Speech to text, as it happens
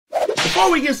Before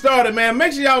we get started, man,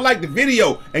 make sure y'all like the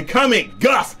video and comment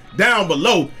Gus down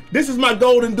below. This is my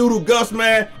golden doodle Gus,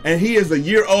 man, and he is a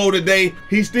year old today.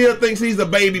 He still thinks he's a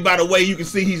baby. By the way, you can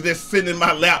see he's just sitting in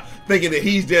my lap thinking that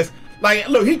he's just like,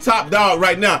 look, he top dog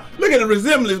right now. Look at the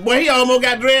resemblance, boy. He almost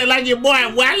got dread like your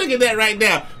boy. Why? Look at that right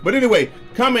now. But anyway,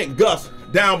 comment Gus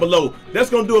down below. That's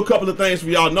gonna do a couple of things for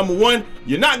y'all. Number one,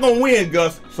 you're not gonna win,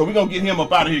 Gus, so we're gonna get him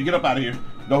up out of here. Get up out of here.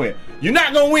 Go ahead. You're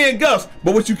not gonna win, Gus,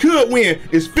 but what you could win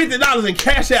is $50 in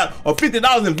cash out or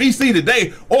 $50 in VC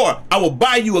today, or I will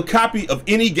buy you a copy of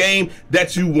any game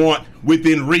that you want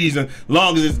within reason,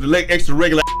 long as it's the extra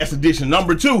regular ass edition.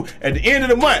 Number two, at the end of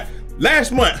the month,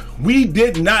 last month, we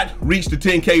did not reach the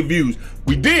 10K views.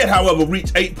 We did, however,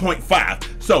 reach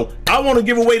 8.5. So I want to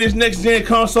give away this next gen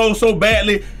console so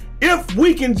badly. If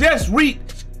we can just reach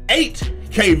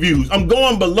 8K views, I'm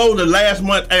going below the last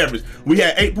month average. We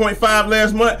had 8.5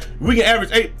 last month. We can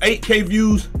average 8K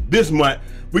views this month.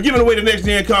 We're giving away the next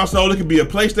gen console. It could be a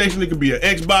PlayStation, it could be an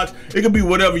Xbox, it could be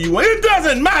whatever you want. It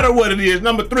doesn't matter what it is.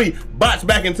 Number three, bots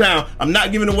back in town. I'm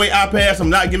not giving away iPads. I'm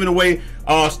not giving away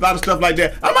a lot of stuff like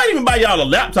that. I might even buy y'all a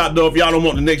laptop though if y'all don't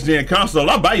want the next gen console.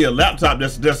 I'll buy you a laptop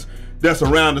that's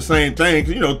around the same thing,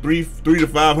 you know, $300 to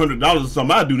 $500 or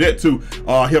something. I'll do that too.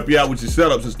 Help you out with your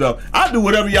setups and stuff. I'll do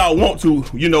whatever y'all want to,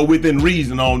 you know, within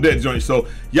reason on that joint. So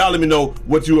y'all let me know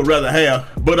what you would rather have.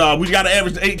 But we got to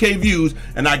average 8K views,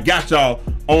 and I got y'all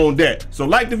on that. So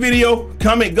like the video,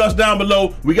 comment Gus down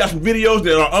below. We got some videos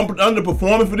that are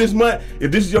underperforming for this month.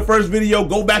 If this is your first video,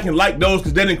 go back and like those,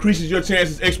 because that increases your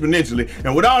chances exponentially.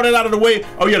 And with all that out of the way,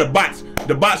 oh yeah, the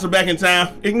bots are back in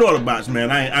town. Ignore the bots, man.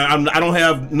 I don't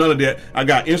have none of that. I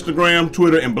got Instagram,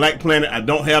 Twitter, and Black Planet. I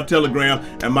don't have Telegram,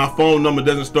 and my phone number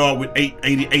doesn't start with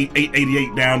 888,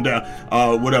 888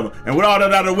 down, whatever. And with all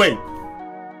that out of the way,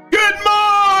 good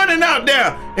morning out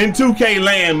there in 2K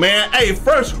land, man. Hey,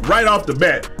 first, right off the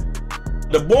bat,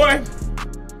 the boy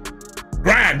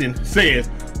grinding says,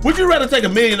 would you rather take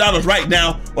 $1 million right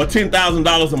now or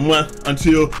 $10,000 a month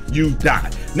until you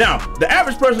die? Now, the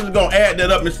average person is gonna add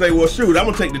that up and say, well, shoot, I'm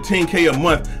gonna take the 10K a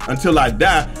month until I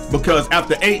die, because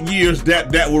after 8 years,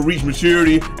 that will reach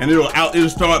maturity and it'll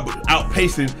start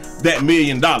outpacing that $1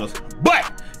 million.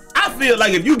 But I feel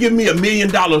like if you give me $1 million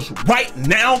right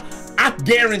now, I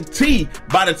guarantee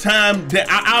by the time that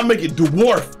I'll make it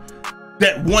dwarf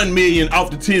that 1 million off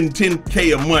the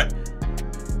 10K a month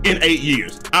in 8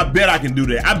 years. I bet I can do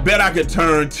that. I bet I could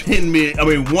turn 1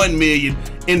 million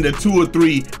into 2 or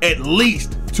 3, at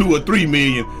least 2 or 3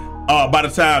 million by the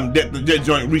time that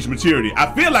joint reach maturity.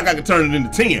 I feel like I could turn it into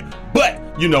 10, but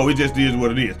you know, it just is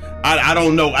what it is. I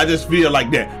don't know. I just feel like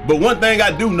that. But one thing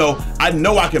I do know, I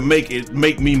know I can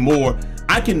make me more.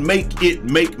 I can make it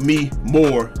make me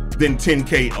more than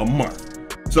 10K a month.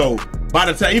 So by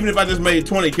the time, even if I just made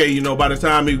 20K, you know, by the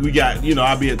time we got, you know,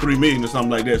 I'll be at 3 million or something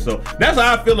like that. So that's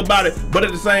how I feel about it. But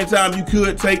at the same time, you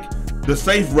could take the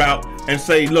safe route and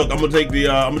say, look, I'm gonna take the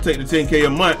 10K a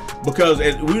month, because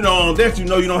you know, on that, you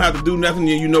know, you don't have to do nothing.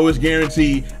 You know, it's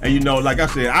guaranteed. And you know, like I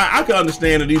said, I can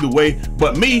understand it either way.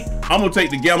 But me, I'm gonna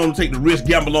take the gamble. I'm gonna take the risk,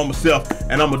 gamble on myself,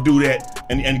 and I'm gonna do that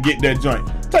and get that joint.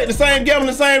 Take the same gamble,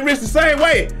 the same risk, the same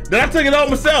way that I took it on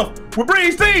myself with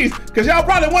Breeze Tees. Because y'all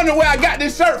probably wondering where I got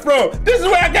this shirt from. This is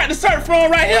where I got the shirt from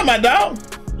right here, my dog.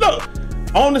 Look,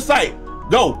 on the site,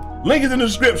 go. Link is in the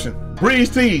description. Breeze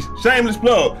Tees, shameless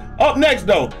plug. Up next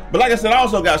though, but like I said, I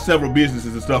also got several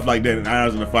businesses and stuff like that in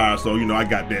irons in the fire, so you know, I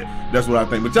got that. That's what I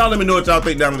think. But y'all let me know what y'all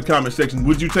think down in the comment section.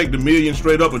 Would you take the million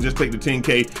straight up, or just take the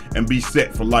 10K and be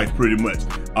set for life pretty much?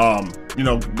 You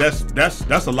know,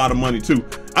 that's a lot of money too.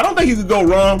 I don't think you could go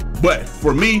wrong, but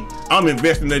for me, I'm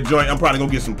investing in that joint. I'm probably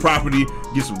gonna get some property,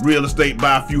 get some real estate,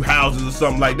 buy a few houses or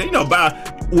something like that. You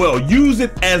know, use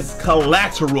it as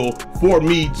collateral for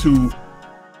me to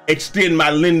extend my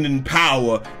lending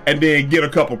power, and then get a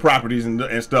couple properties and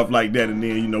stuff like that, and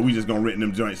then, you know, we just gonna rent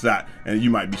them joints out, and you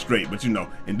might be straight. But you know,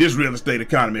 in this real estate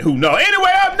economy, who knows?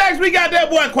 Anyway, up next we got that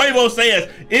boy Quavo says,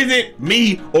 is it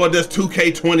me, or does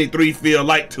 2K23 feel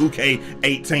like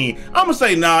 2K18? I'm gonna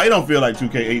say nah, it don't feel like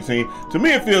 2K18. To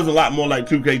me, it feels a lot more like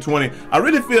 2K20. I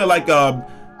really feel like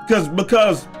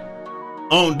because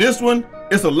on this one,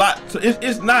 it's a lot.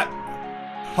 It's not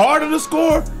harder to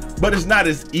score, but it's not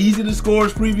as easy to score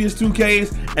as previous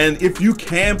 2Ks. And if you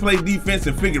can play defense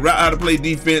and figure out how to play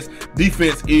defense,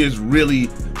 defense is really,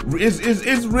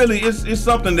 it's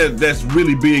something that's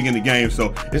really big in the game.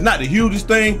 So it's not the hugest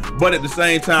thing, but at the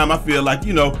same time, I feel like,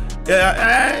 you know,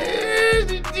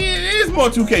 it's more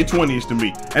 2K20ish to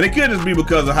me. And it could just be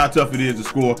because of how tough it is to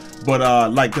score.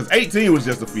 But like, cause 18 was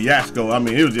just a fiasco. I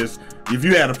mean, it was just, if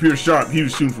you had a pure sharp, he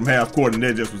was shooting from half court, and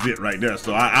that just was it right there.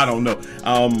 So I don't know.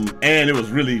 And it was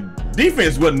really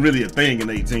defense wasn't really a thing in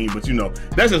 18, but you know,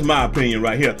 that's just my opinion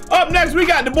right here. Up next, we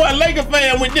got the boy Laker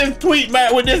fan with this tweet,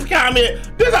 man, with this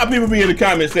comment. This is how people be in the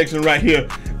comment section right here.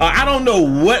 I don't know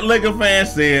what Laker fan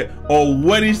said or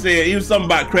what he said. He was something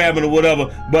about crabbing or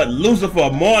whatever, but Lucifer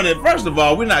Morning, first of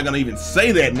all, we're not gonna even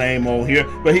say that name on here,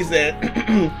 but he said,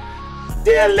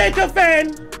 dear Laker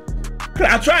fan,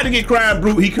 I tried to get Crime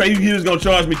Brute. He was gonna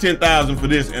charge me $10,000 for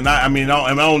this, and I mean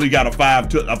I only got a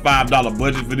 $5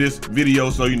 budget for this video,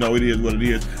 so you know it is what it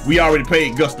is. We already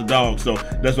paid Gus the dog, so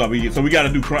that's why we get. So we gotta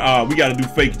do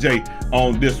Fake J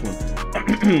on this one.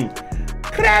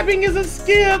 Crabbing is a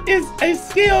skill-based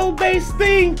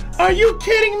thing. Are you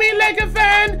kidding me, Laker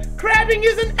fan? Crabbing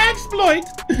is an exploit.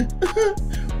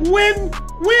 When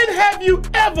have you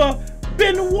ever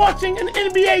been watching an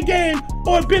NBA game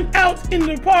or been out in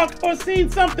the park or seen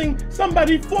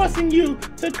somebody forcing you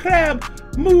to crab?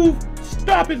 Move,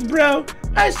 stop it, bro.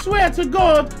 I swear to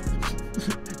God,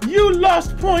 you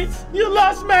lost points. You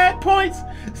lost mad points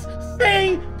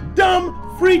saying dumb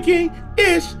freaking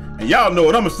ish. And y'all know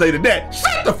what I'm gonna say to that.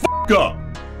 Shut the fuck up.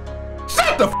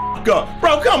 Shut the fuck up.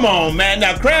 Bro, come on, man.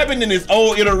 Now, crabbing in this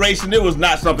old iteration, it was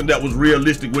not something that was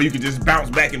realistic where you could just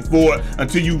bounce back and forth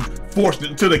until you forced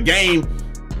it into the game.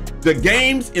 The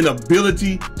game's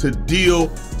inability to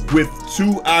deal with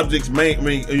two objects,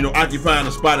 occupying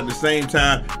a spot at the same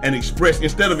time and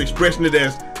instead of expressing it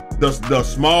as the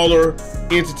smaller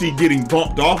entity getting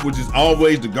bumped off, which is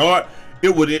always the guard,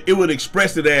 it would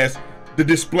express it as the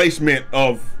displacement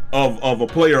of a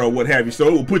player or what have you. So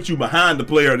it will put you behind the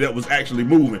player that was actually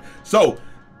moving. So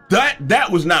that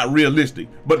was not realistic.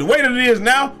 But the way that it is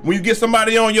now, when you get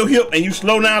somebody on your hip and you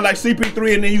slow down like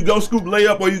CP3 and then you go scoop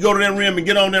layup or you go to that rim and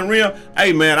get on that rim,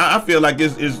 hey man, I feel like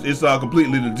it's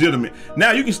completely legitimate.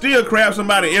 Now you can still crab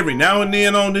somebody every now and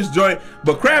then on this joint,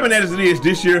 but crabbing as it is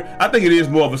this year, I think it is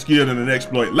more of a skill than an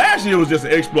exploit. Last year was just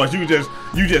an exploit. You just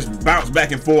bounce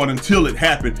back and forth until it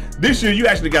happened. This year you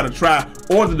actually got to try,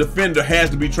 or the defender has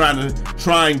to be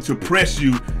trying to press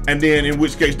you, and then in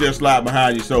which case they'll slide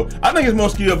behind you. So I think it's more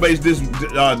skill based this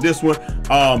one.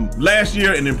 Last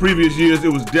year and in previous years,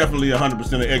 it was definitely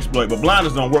 100% an exploit, but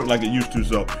blinders don't work like it used to,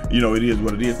 so you know it is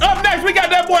what it is. Up next, we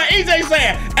got that boy Eazy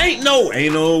saying, ain't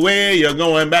no way you're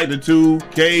going back to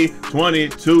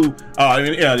 2K22.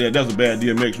 Yeah, that's a bad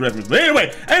DMX reference. But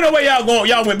anyway, ain't no way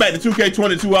y'all went back to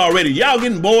 2K22 already. Y'all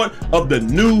getting bored of the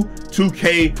new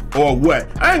 2K or what?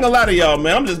 I ain't gonna lie to y'all,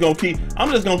 man. I'm just gonna keep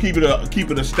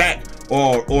it a stack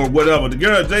or whatever. The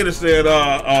girl Jada said,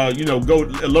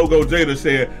 Logo Jada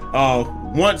said,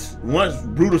 once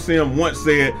Brutal Sim once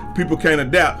said people can't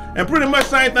adapt, and pretty much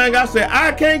same thing I said.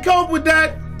 I can't cope with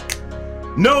that.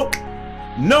 Nope.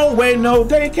 No way, no,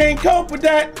 they can't cope with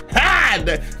that.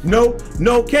 No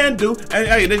can do. And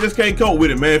hey, they just can't cope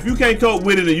with it, man. If you can't cope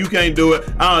with it and you can't do it,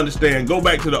 I understand. Go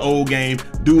back to the old game.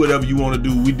 Do whatever you want to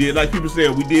do. We did, like people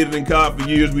said, we did it in COD for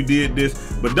years. We did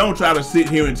this, but don't try to sit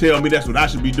here and tell me that's what I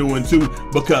should be doing too,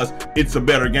 because it's a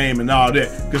better game and all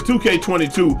that. Because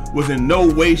 2K22 was in no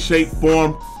way, shape,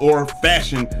 form, or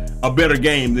fashion a better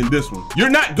game than this one. You're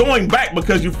not going back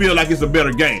because you feel like it's a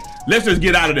better game. Let's just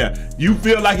get out of there. You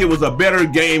feel like it was a better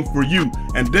game for you.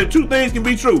 And the two things can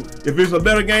be true. If it's a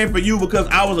better game for you because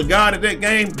I was a god at that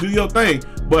game, do your thing.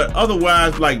 But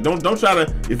otherwise, like, don't try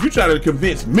to, if you try to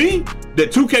convince me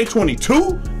that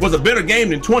 2K22 was a better game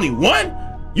than 21,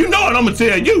 you know what I'm gonna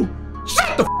tell you.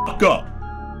 Shut the fuck up.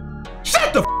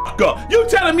 Shut the fuck up. You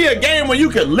telling me a game where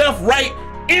you can left, right,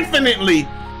 infinitely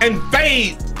and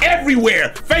fade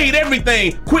everywhere, fade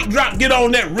everything, quick drop, get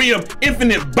on that rim,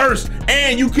 infinite burst,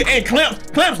 and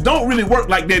clamps don't really work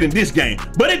like that in this game,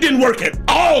 but it didn't work at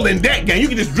all in that game. You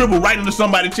can just dribble right into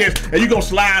somebody's chest and you gonna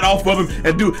slide off of him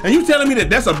and you telling me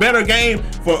that that's a better game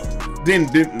for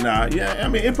nah, yeah, I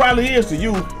mean, it probably is to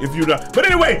you if you don't. But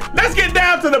anyway, let's get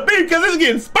down to the beef because it's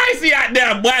getting spicy out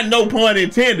there, boy, no pun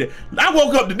intended. I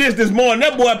woke up to this morning.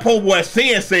 That boy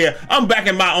Poorboysin said, I'm back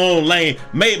in my own lane,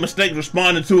 made mistakes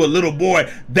responding to a little boy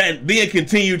that then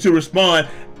continued to respond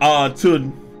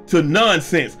to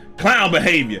nonsense, clown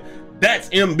behavior. That's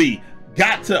MB.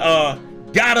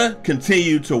 Gotta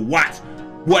continue to watch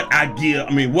what I give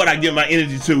my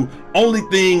energy to. Only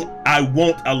thing I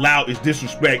won't allow is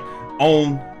disrespect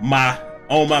on my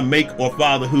make or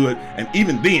fatherhood, and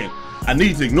even then I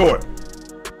need to ignore it.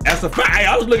 That's a fact.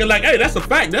 I was looking like, hey, that's a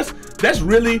fact. That's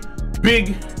really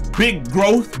big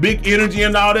growth, big energy,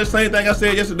 and all that. Same thing I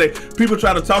said yesterday. People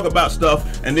try to talk about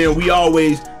stuff, and then we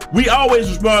always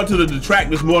respond to the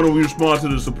detractors more than we respond to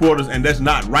the supporters, and that's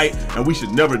not right, and we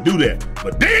should never do that.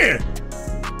 But then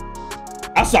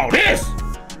I saw this.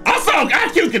 I saw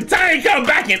Iqcontained come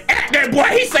back and act that boy.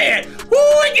 He said, ooh,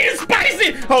 it getting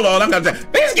spicy. Hold on, I'm gonna say,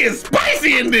 it's getting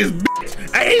spicy in this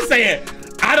Hey, he said,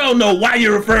 I don't know why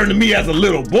you're referring to me as a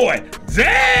little boy.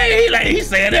 Dang, he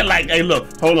said that like, hey, look,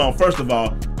 hold on. First of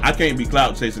all, I can't be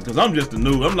clout chasing because I'm just the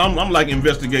news. I'm like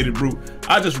investigative brute.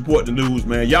 I just report the news,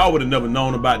 man. Y'all would have never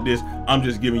known about this. I'm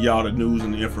just giving y'all the news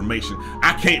and the information.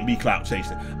 I can't be clout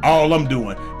chasing. All I'm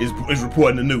doing is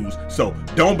reporting the news. So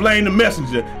don't blame the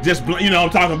messenger. Just you know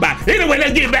what I'm talking about. Anyway,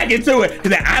 let's get back into it.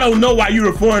 Cause I don't know why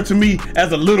you're referring to me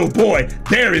as a little boy.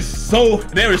 There is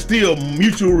still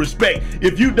mutual respect.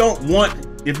 If you don't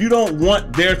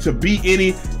want there to be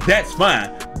any, that's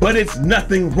fine. But it's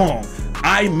nothing wrong.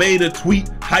 I made a tweet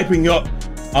hyping up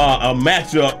a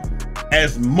matchup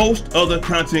as most other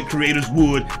content creators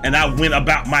would, and I went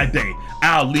about my day.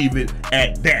 I'll leave it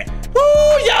at that. Woo,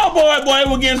 y'all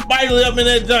boy, we're getting spicy up in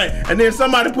that joint. And then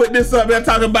somebody put this up there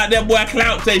talking about that boy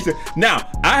clout chasing. Now,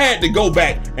 I had to go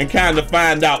back and kind of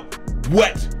find out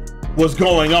what was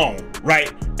going on,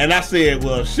 right? And I said,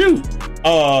 well, shoot,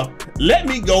 let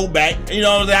me go back. You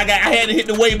know what I'm saying? I had to hit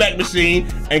the Wayback Machine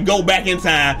and go back in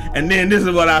time. And then this is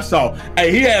what I saw.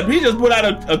 Hey, he just put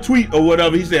out a tweet or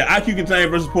whatever. He said, Iqcontained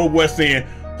versus Poorboysin.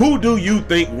 Who do you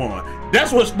think won?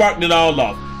 That's what sparked it all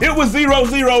off. It was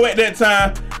 0-0 at that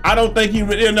time. I don't think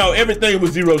everything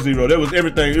was 0-0. There was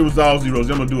everything. It was all zeros.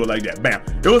 I'm gonna do it like that. Bam.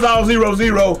 It was all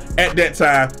 0-0 at that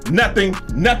time.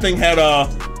 Nothing had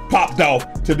popped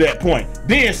off to that point.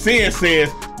 Then Sin says,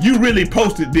 you really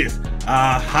posted this.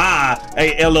 Aha,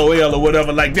 a LOL or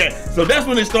whatever like that. So that's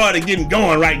when it started getting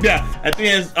going right there. And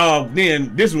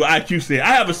then this is what IQ said. I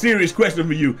have a serious question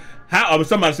for you. How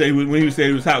somebody said when he said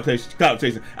he was clout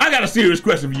chasing. I got a serious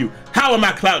question for you. How am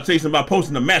I clout chasing by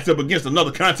posting a matchup against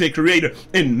another content creator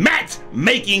in a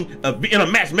matchmaking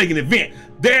event?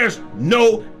 There's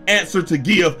no answer to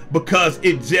give because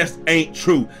it just ain't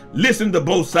true. Listen to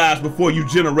both sides before you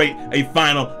generate a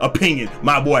final opinion,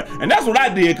 my boy. And that's what I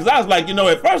did, because I was like,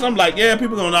 at first I'm like, yeah,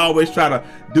 people gonna always try to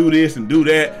do this and do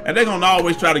that, and they're gonna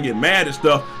always try to get mad at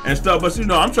stuff, but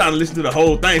I'm trying to listen to the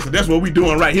whole thing, so that's what we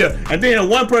doing right here. And then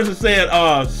one person said,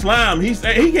 Slime, he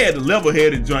said he had the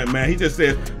level-headed joint, man. He just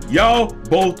says, y'all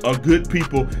both are good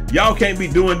people. Y'all can't be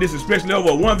doing this, especially over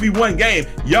a 1v1 game.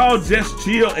 Y'all just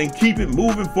chill and keep it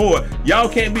moving forward. Y'all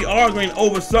can't be arguing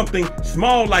over something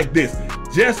small like this.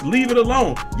 Just leave it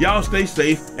alone. Y'all stay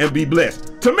safe and be blessed.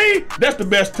 To me, that's the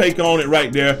best take on it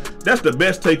right there. That's the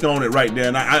best take on it right there.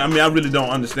 And I mean, I really don't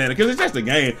understand it because it's just a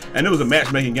game, and it was a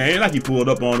matchmaking game. Like he pulled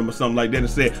up on him or something like that and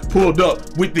said, pulled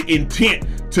up with the intent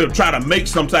to try to make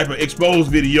some type of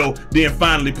exposed video, then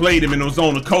finally played him and was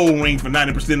on the cold ring for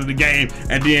 90% of the game,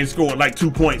 and then scored like 2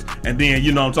 points, and then,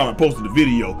 posted the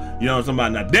video. You know what I'm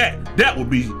talking about? Now that would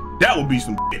be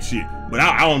some shit. But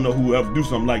I don't know who would ever do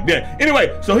something like that.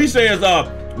 Anyway, so he says,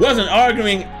 wasn't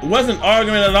arguing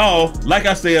at all. Like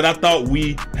I said, I thought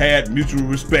we had mutual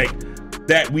respect.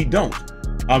 That we don't.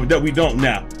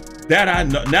 Now.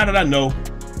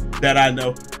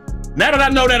 Now that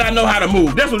I know how to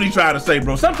move. That's what he tried to say,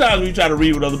 bro. Sometimes when you try to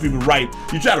read what other people write,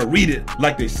 you try to read it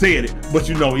like they said it, but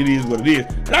it is what it is.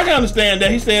 And I can understand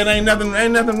that. He said ain't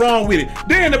nothing wrong with it.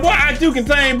 Then the boy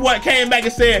Iqcontained came back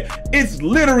and said it's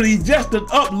literally just an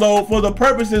upload for the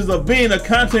purposes of being a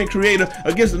content creator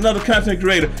against another content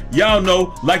creator. Y'all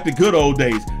know, like the good old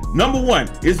days. Number one,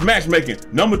 it's matchmaking.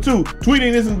 Number two,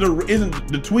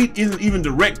 the tweet isn't even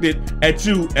directed at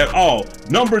you at all.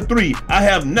 Number three, I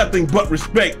have nothing but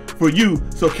respect for you,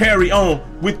 so carry on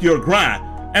with your grind.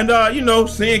 And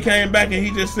Sin came back and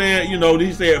he just said,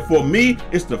 for me,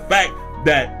 it's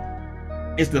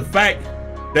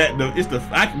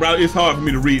hard for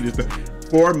me to read this.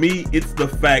 For me, it's the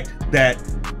fact that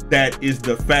is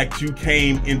the fact you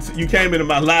came into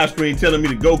my live stream telling me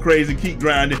to go crazy, keep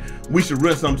grinding. We should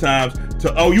run sometimes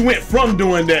you went from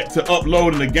doing that to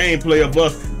uploading the gameplay of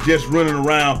us just running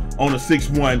around on a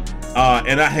 6-1,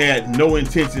 and I had no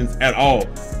intentions at all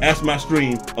as my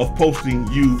stream of posting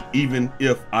you even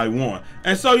if I won.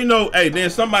 And so, hey, then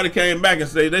somebody came back and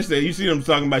they said, you see them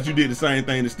talking about you did the same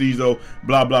thing to Steezo,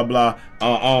 blah, blah, blah,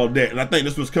 all that. And I think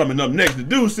this was coming up next. The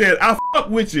dude said, I fuck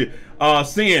with you,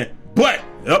 saying, but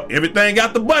everything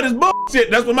got the butt is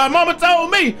bullshit. That's what my mama told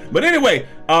me. But anyway,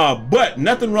 but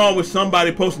nothing wrong with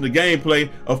somebody posting the gameplay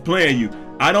of playing you.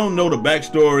 I don't know the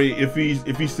backstory if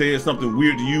he said something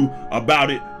weird to you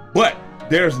about it, but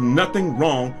there's nothing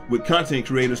wrong with content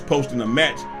creators posting a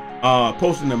match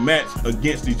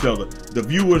against each other. The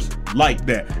viewers like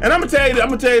that. And I'm gonna tell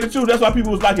you the truth. That's why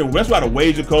people was liking. That's why the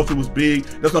wager culture was big.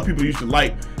 That's why people used to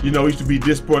like, used to be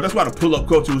Discord. That's why the pull-up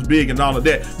culture was big and all of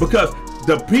that. Because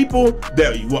the people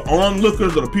that were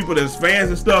onlookers or the people that's fans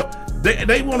and stuff,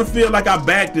 they want to feel like I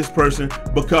backed this person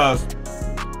because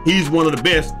he's one of the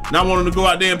best, and I want him to go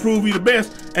out there and prove he's the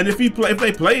best. And if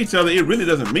they play each other, it really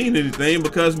doesn't mean anything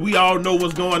because we all know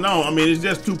what's going on. I mean, it's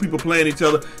just two people playing each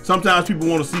other. Sometimes people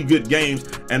want to see good games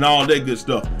and all that good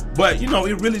stuff. But, you know,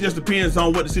 it really just depends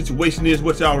on what the situation is,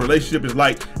 what y'all relationship is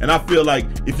like. And I feel like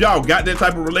if y'all got that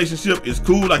type of relationship, it's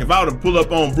cool. Like if I were to pull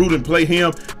up on Brood and play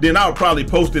him, then I would probably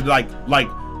post it like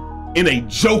in a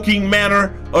joking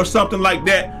manner or something like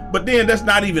that. But then that's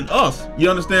not even us. You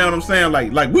understand what I'm saying?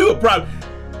 Like we would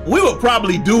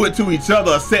probably do it to each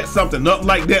other or set something up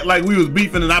like that, like we was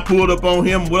beefing and I pulled up on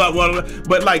him,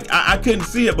 but like I couldn't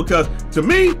see it because to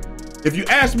me, if you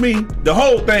ask me, the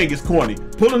whole thing is corny.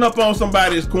 Pulling up on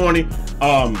somebody is corny.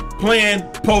 Playing,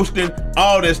 posting,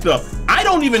 all that stuff. I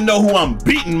don't even know who I'm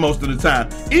beating most of the time.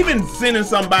 Even sending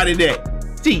somebody that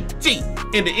T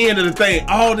in the end of the thing,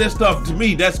 all that stuff, to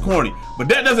me, that's corny. But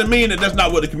that doesn't mean that that's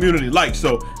not what the community likes.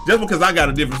 So just because I got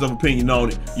a difference of opinion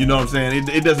on it, you know what I'm saying?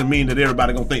 It doesn't mean that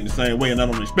everybody gonna think the same way, and I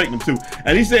don't expect them to.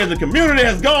 And he says the community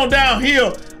has gone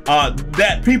downhill,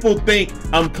 that people think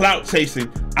I'm clout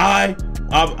chasing. I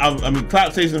mean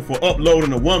clout chasing for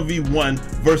uploading a 1v1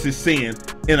 versus Sin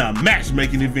in a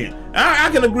matchmaking event. I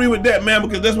can agree with that, man,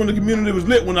 because that's when the community was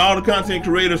lit, when all the content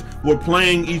creators were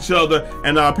playing each other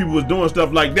and people was doing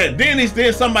stuff like that.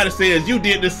 Then somebody says you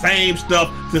did the same stuff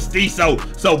to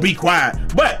Stizo, so be quiet.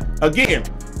 But again,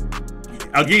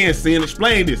 Sin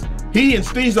explained this. He and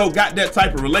Stizo got that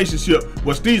type of relationship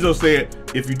where Stizo said,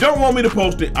 if you don't want me to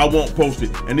post it, I won't post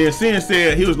it. And then Sin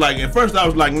said, he was like, at first I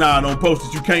was like, nah, don't post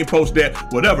it. You can't post that,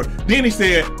 whatever. Then he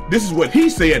said, this is what he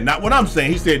said, not what I'm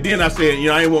saying. He said, then I said, you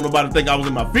know, I ain't want nobody to think I was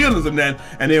in my feelings and that.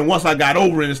 And then once I got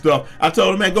over it and stuff, I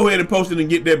told him, man, go ahead and post it and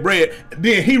get that bread.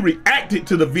 Then he reacted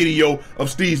to the video of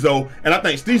Stizo. And I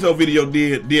think Stizo video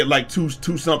did like two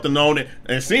something on it.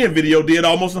 And Sin video did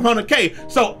almost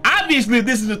 100K. So obviously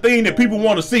this is the thing that people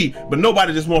want to see, but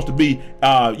nobody just wants to be,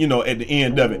 you know, at the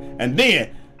end of it. And then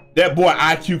that boy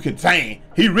Iqcontained,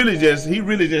 he really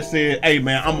just said, hey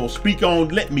man, I'm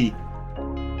gonna let me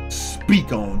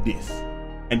speak on this.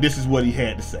 And this is what he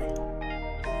had to say.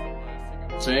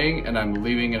 And I'm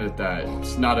leaving it at that.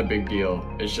 It's not a big deal.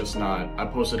 It's just not. I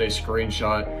posted a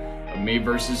screenshot of me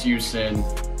versus you, Sin,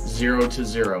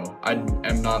 0-0. I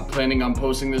am not planning on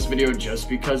posting this video just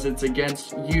because it's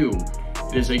against you.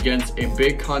 It is against a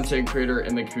big content creator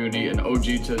in the community, an OG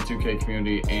to the 2K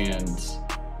community, and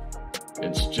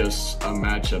it's just a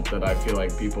matchup that I feel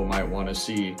like people might want to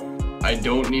see. I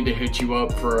don't need to hit you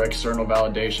up for external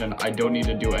validation. I don't need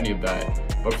to do any of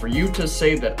that. But for you to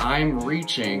say that I'm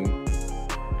reaching,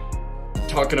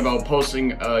 talking about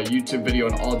posting a YouTube video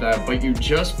and all that, but you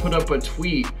just put up a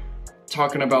tweet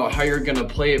talking about how you're gonna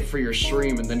play it for your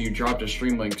stream, and then you dropped a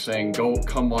stream link saying,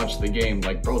 come watch the game.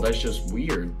 Like, bro, that's just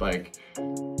weird. Like,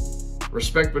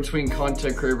 respect between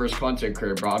content creator versus content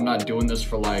creator, bro. I'm not doing this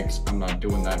for likes. I'm not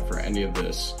doing that for any of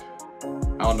this.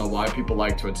 I don't know why people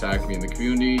like to attack me in the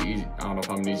community. I don't know if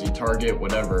I'm an easy target,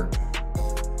 whatever.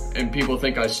 And people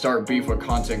think I start beef with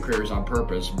content creators on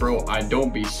purpose. Bro, I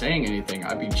don't be saying anything.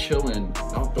 I be chilling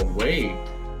out the way.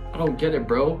 I don't get it,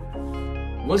 bro.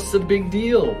 What's the big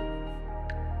deal?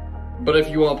 But if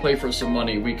you want to play for some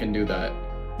money, we can do that.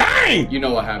 Bang! You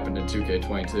know what happened in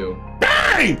 2K22.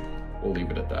 Bang! We'll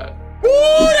leave it at that. Ooh,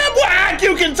 that boy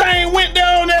Iqcontained went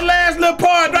down that last little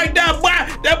part right there,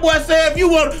 boy. That boy said if you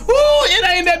want, it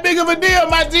ain't that big of a deal,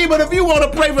 my G, but if you want to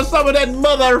play for some of that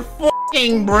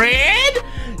motherfucking bread,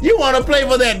 you want to play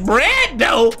for that bread,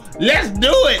 though, let's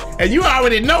do it. And you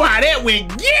already know how that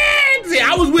went. Yeah, see,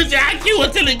 I was with your IQ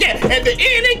until it got, at the end,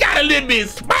 it got a little bit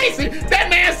spicy. That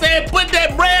man said, put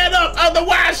that bread up,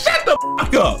 otherwise, shut the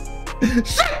fuck up.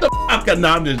 Shut the fuck up.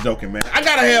 Nah, I'm just joking, man. I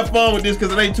gotta have fun with this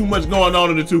because it ain't too much going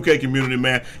on in the 2K community,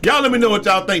 man. Y'all let me know what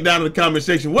y'all think down in the comment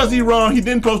section. Was he wrong? He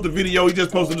didn't post a video. He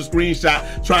just posted a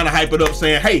screenshot trying to hype it up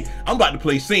saying, hey, I'm about to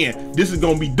play Sin. This is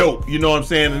gonna be dope. You know what I'm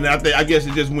saying? And I guess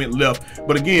it just went left.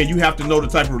 But again, you have to know the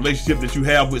type of relationship that you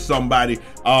have with somebody.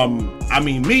 I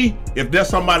mean, me, if there's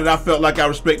somebody that I felt like I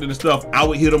respected and stuff, I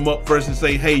would hit them up first and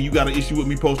say, hey, you got an issue with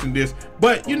me posting this.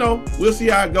 But, you know, we'll see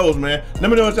how it goes, man.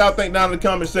 Let me know what y'all think down in the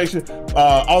comment section.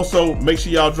 Also, make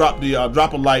sure y'all drop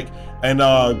a like and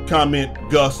comment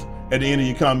Gus at the end of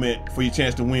your comment for your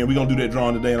chance to win. We're going to do that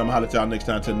drawing today, and I'm going to holler at y'all next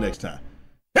time. Till next time.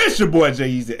 It's your boy,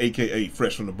 Eazy, a.k.a.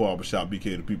 Fresh from the Barbershop,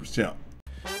 BK the People's Champ.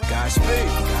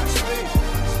 Godspeed.